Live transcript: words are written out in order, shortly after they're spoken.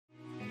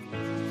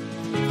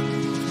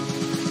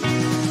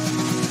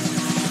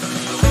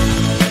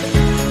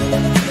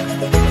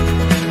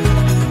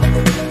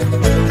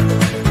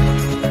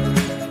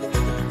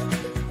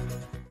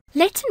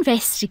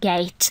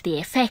investigate the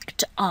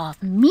effect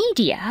of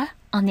media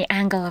on the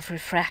angle of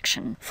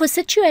refraction for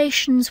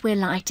situations where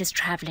light is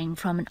traveling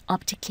from an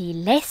optically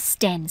less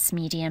dense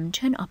medium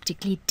to an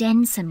optically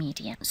denser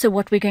medium. So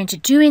what we're going to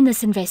do in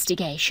this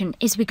investigation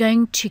is we're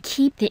going to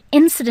keep the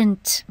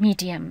incident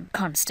medium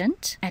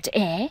constant at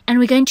air, and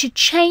we're going to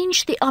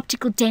change the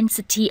optical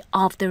density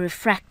of the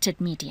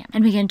refracted medium.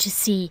 And we're going to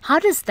see how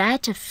does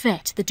that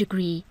affect the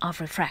degree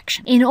of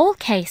refraction. In all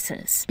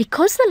cases,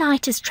 because the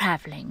light is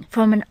traveling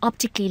from an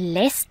optically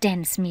less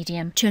dense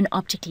medium to an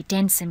optically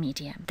denser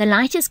medium, the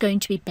light is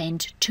going to be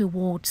bent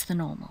towards the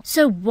normal.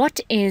 So what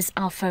is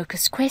our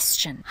focus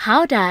question?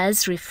 How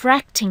does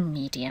refracting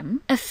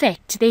medium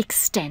affect the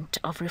extent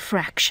of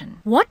refraction?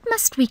 What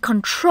must we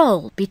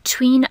control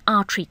between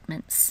our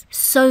treatments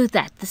so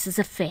that this is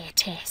a fair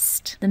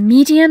test? The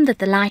medium that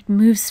the light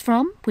moves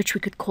from, which we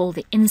could call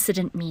the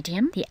incident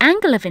medium, the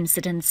angle of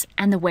incidence,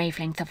 and the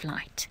wavelength of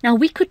light. Now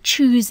we could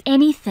choose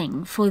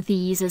anything for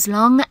these as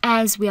long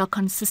as we are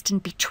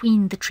consistent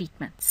between the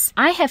treatments.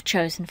 I have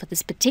chosen for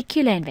this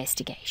particular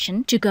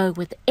investigation to go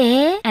with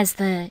air as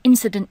the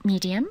incident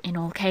medium in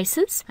all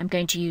cases. I'm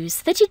going to use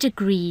 30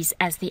 degrees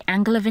as the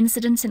angle of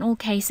incidence in all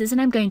cases,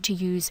 and I'm going to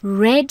use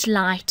red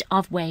light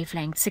of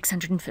wavelength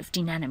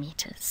 650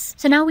 nanometers.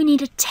 So now we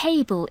need a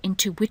table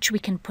into which we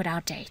can put our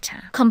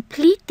data.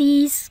 Complete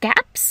these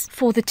gaps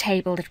for the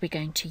table that we're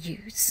going to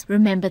use.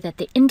 Remember that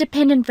the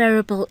independent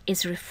variable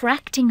is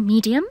refracting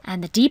medium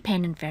and the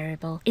dependent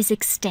variable is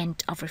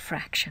extent of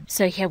refraction.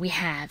 So here we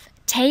have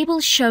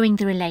tables showing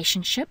the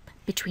relationship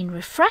between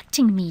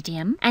refracting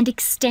medium and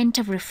extent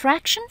of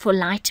refraction for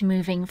light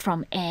moving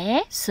from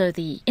air. So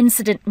the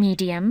incident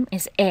medium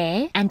is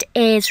air, and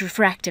air's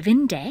refractive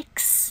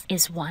index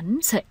is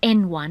 1. So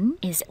N1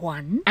 is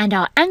 1, and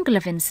our angle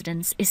of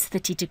incidence is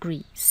 30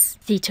 degrees.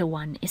 Theta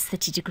 1 is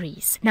 30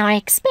 degrees. Now I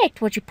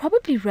expect what you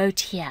probably wrote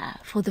here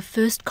for the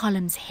first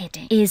column's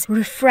heading is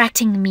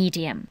refracting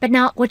medium. But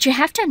now what you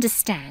have to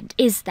understand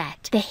is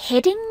that the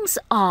headings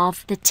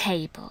of the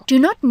table do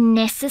not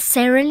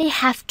necessarily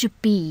have to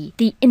be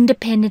the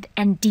independent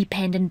and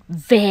dependent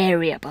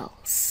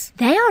variables.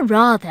 They are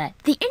rather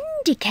the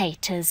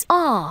indicators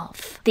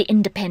of the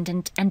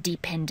independent and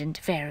dependent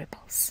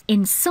variables.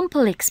 In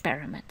simple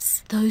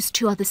experiments, those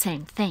two are the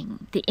same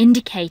thing. The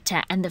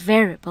indicator and the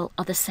variable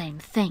are the same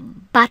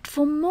thing. But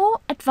for more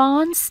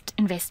advanced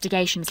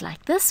investigations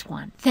like this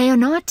one, they are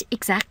not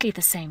exactly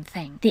the same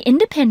thing. The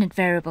independent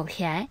variable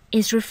here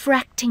is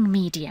refracting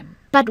medium.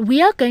 But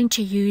we are going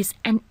to use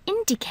an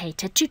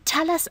indicator to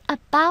tell us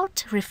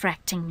about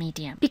refracting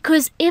medium.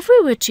 Because if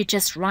we were to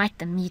just write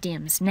the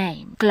medium's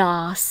name,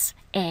 glass,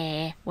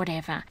 air,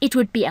 whatever, it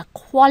would be a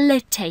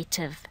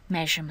qualitative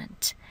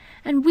measurement.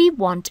 And we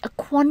want a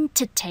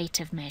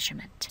quantitative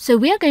measurement. So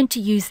we are going to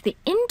use the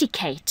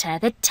indicator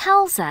that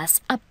tells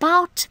us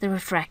about the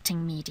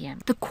refracting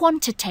medium, the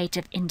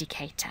quantitative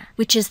indicator,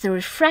 which is the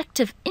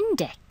refractive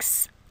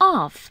index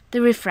of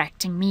the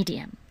refracting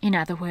medium, in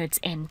other words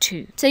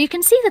N2. So you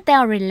can see that they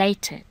are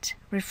related.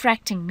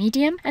 Refracting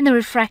medium and the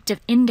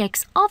refractive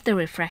index of the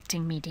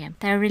refracting medium,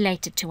 they are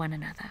related to one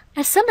another.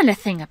 A similar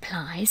thing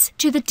applies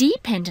to the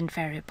dependent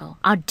variable.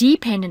 Our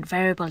dependent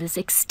variable is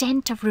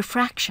extent of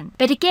refraction.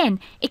 But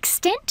again,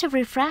 extent of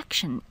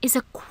refraction is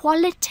a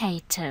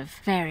qualitative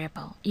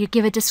variable. You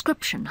give a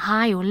description,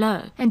 high or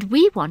low, and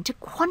we want a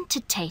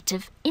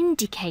quantitative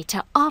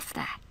indicator of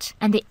that.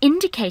 And the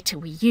indicator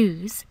we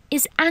use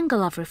is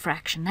angle of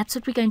refraction. That's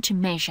what we're going to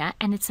measure,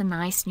 and it's a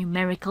nice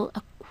numerical,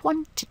 a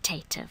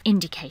quantitative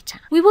indicator.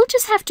 We will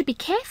just have to be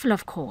careful,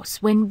 of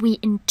course, when we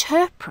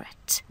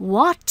interpret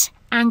what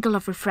angle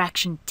of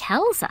refraction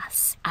tells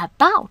us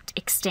about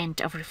extent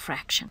of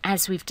refraction,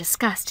 as we've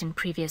discussed in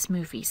previous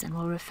movies, and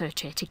we'll refer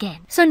to it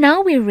again. So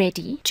now we're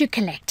ready to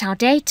collect our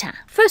data.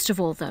 First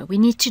of all, though, we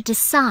need to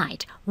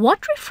decide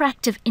what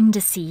refractive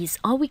indices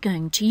are we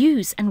going to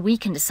use, and we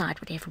can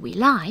decide whatever we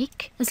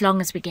like, as long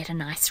as we get a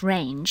nice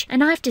range.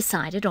 And I've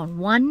decided on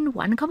 1,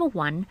 1,1,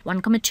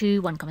 1,2,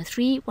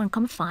 1,3,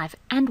 1,5,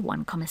 and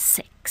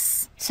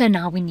 1,6. So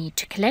now we need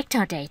to collect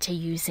our data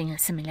using a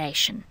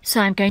simulation.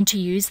 So I'm going to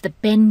use the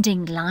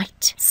bending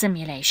light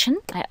simulation.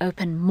 I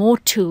open more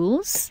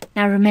tools.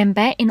 Now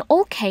remember, in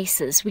all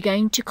cases, we're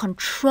going to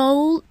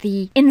control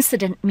the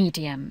incident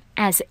medium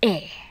as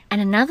air.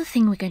 And another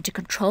thing we're going to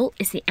control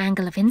is the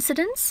angle of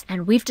incidence,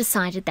 and we've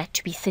decided that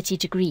to be 30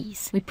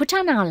 degrees. We put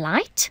on our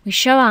light, we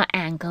show our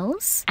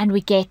angles, and we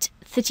get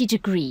 30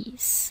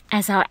 degrees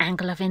as our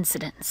angle of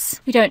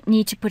incidence. We don't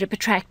need to put a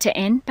protractor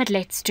in, but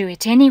let's do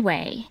it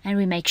anyway, and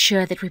we make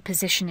sure that we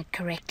position it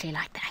correctly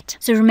like that.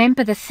 So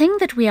remember, the thing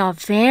that we are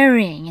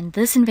varying in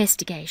this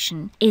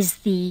investigation is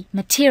the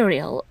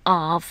material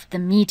of the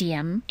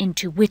medium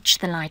into which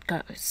the light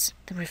goes,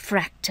 the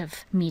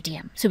refractive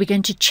medium. So we're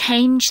going to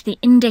change the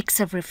index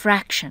of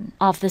refraction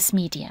of this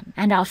medium.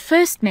 And our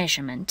first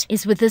measurement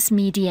is with this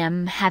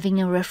medium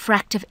having a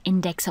refractive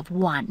index of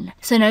 1.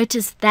 So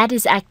notice that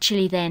is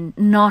actually then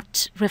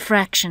not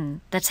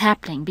refraction that's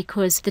happening,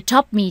 because the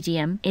top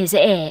medium is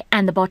air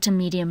and the bottom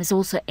medium is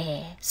also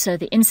air. So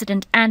the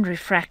incident and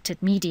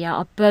refracted media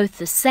are both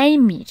the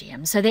same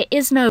medium. So there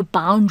is no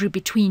boundary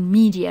between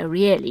media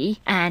really.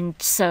 And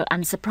so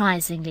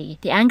unsurprisingly,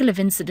 the angle of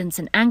incidence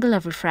and angle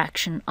of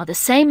refraction are the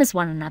same as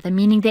one another,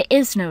 meaning there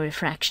is no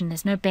refraction,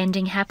 there's no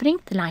bending happening.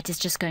 The light is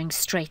just going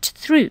straight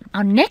through.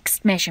 Our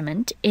next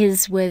measurement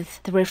is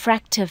with the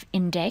refractive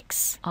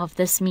index of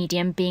this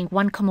medium being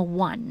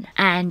 1,1,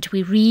 and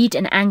we read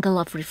an angle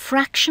of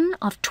refraction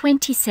of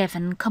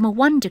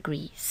 27,1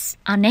 degrees.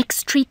 Our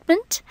next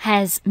treatment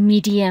has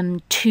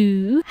medium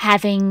 2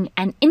 having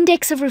an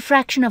index of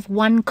refraction of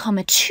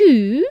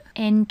 1,2,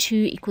 N2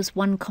 equals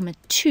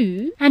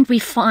 1,2, and we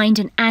find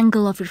an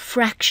angle of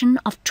refraction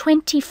of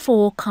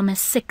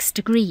 24,6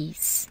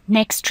 degrees.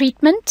 Next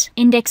treatment,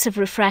 index of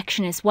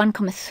refraction is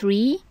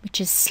 1,3, which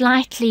is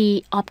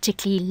slightly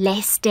optically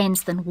less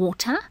dense than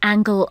water.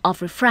 Angle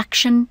of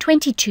refraction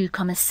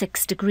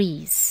 22,6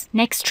 degrees.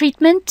 Next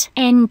treatment,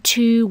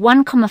 N2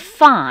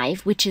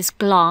 1,5, which is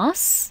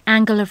glass.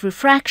 Angle of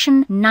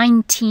refraction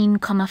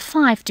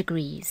 19,5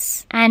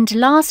 degrees. And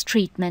last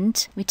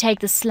treatment, we take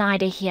the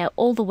slider here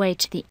all the way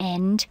to the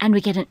end and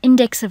we get an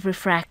index of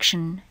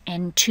refraction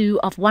N2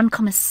 of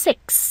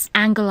 1,6.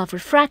 Angle of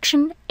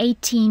refraction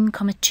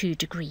 18,2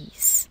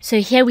 degrees. So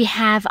here we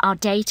have our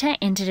data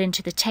entered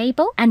into the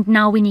table, and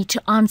now we need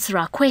to answer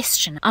our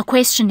question. Our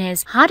question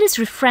is, how does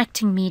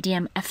refracting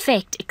medium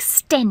affect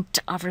extent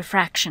of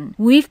refraction?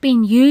 We've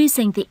been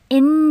using the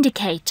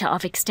indicator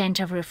of extent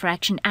of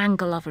refraction,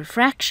 angle of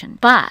refraction,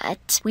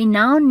 but we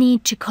now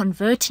need to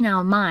convert in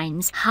our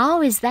minds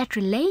how is that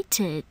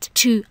related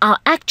to our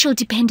actual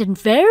dependent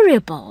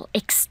variable,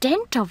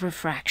 extent of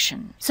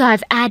refraction. So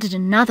I've added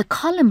another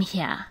column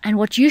here, and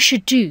what you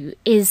should do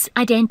is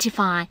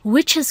identify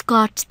which has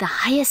got the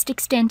highest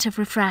extent of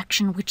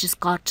refraction, which has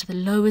got the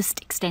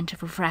lowest extent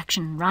of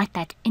refraction, and write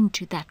that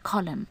into that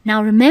column.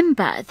 Now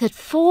remember that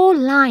for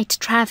light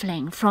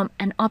traveling from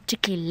an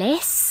optically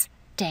less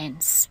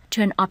dense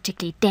to an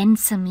optically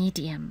denser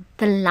medium,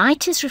 the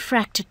light is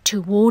refracted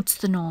towards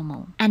the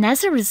normal, and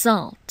as a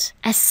result,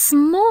 a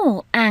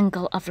small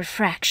angle of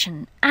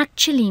refraction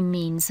actually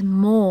means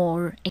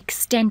more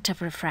extent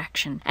of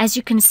refraction. As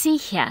you can see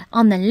here,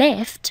 on the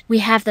left, we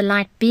have the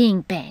light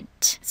being bent.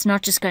 It's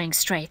not just going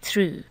straight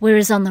through.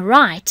 Whereas on the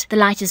right, the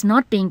light is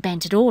not being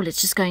bent at all, it's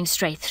just going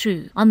straight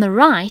through. On the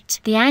right,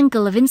 the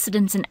angle of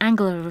incidence and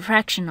angle of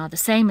refraction are the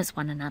same as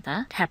one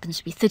another. It happens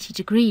to be 30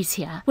 degrees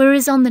here.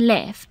 Whereas on the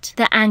left,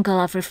 the angle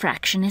of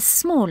refraction is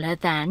smaller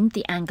than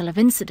the angle of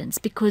incidence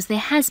because there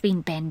has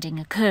been bending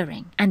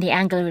occurring. And the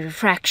angle of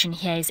refraction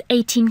here is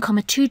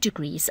 18,2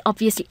 degrees.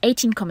 Obviously,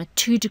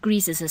 18,2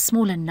 degrees is a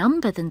smaller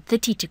number than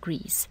 30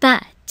 degrees.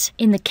 But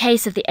in the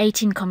case of the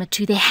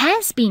 18,2, there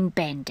has been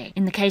bending.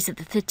 In the case of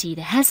the 30,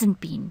 there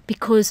hasn't been,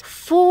 because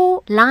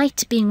for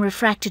light being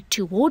refracted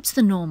towards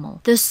the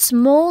normal, the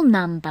small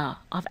number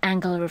of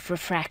angle of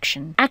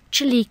refraction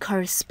actually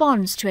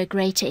corresponds to a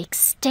greater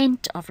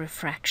extent of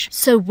refraction.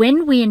 So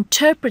when we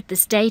interpret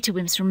this data,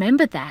 we must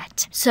remember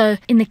that. So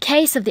in the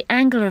case of the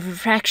angle of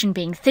refraction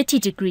being 30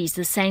 degrees,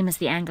 the same as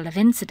the angle of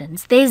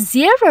incidence, there's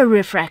zero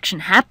refraction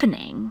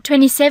happening.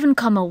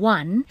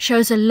 27,1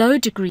 shows a low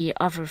degree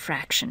of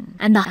refraction,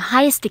 and the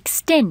highest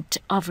extent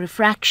of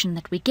refraction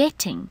that we're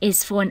getting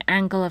is for an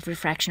angle of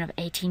refraction of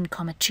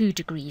 18,2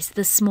 degrees.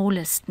 The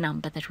smallest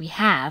number that we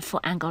have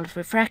for angle of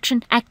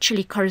refraction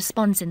actually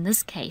corresponds in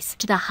this case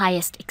to the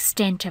highest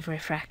extent of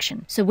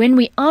refraction. So when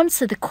we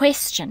answer the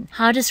question,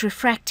 how does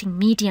refracting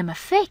medium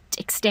affect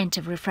extent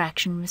of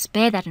refraction, we must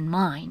bear that in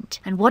mind.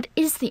 And what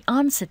is the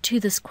answer to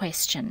this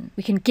question?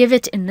 We can give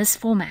it in this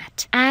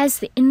format. As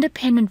the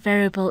independent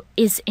variable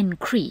is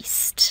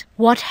increased,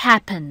 what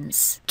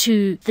happens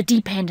to the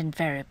dependent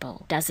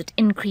variable? Does it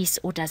increase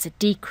or does it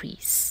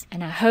decrease?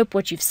 And I hope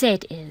what you've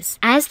said is,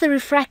 as the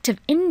refractive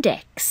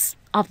index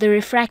of the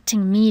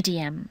refracting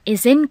medium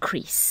is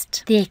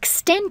increased, the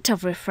extent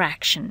of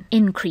refraction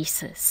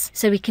increases.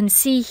 So we can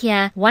see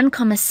here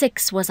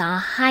 1,6 was our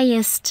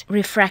highest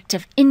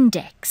refractive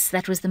index.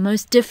 That was the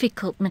most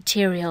difficult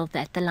material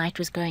that the light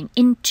was going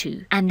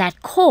into, and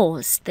that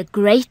caused the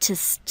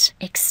greatest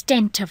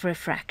extent of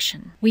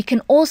refraction. We can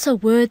also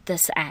word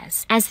this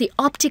as the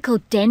optical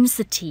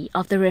density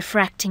of the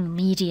refracting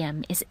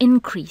medium is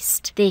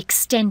increased, the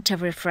extent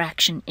of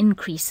refraction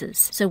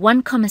increases. So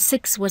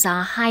 1,6 was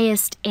our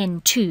highest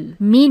N2,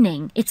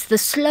 meaning it's the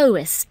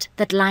slowest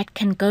that light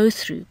can go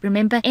through.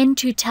 Remember,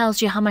 N2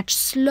 tells you how much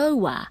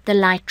slower the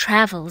light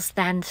travels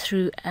than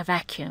through a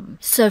vacuum.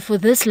 So for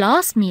this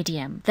last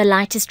medium, the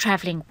light is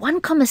traveling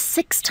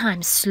 1,6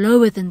 times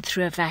slower than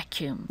through a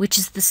vacuum, which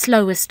is the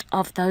slowest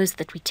of those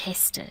that we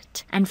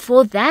tested. And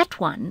for that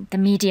one, the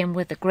medium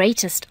with the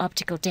greatest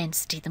optical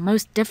density, the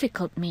most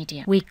difficult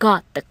medium, we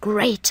got the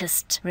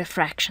greatest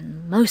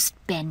refraction, most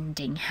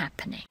bending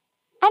happening.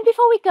 And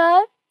before we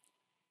go,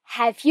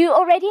 have you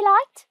already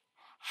liked?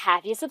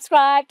 Have you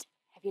subscribed?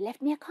 Have you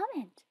left me a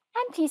comment?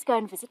 And please go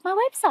and visit my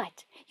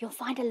website. You'll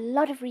find a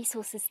lot of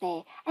resources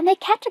there, and they're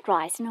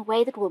categorized in a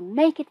way that will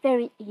make it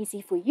very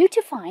easy for you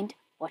to find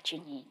what you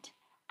need.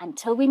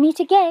 Until we meet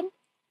again,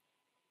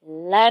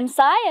 learn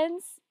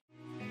science!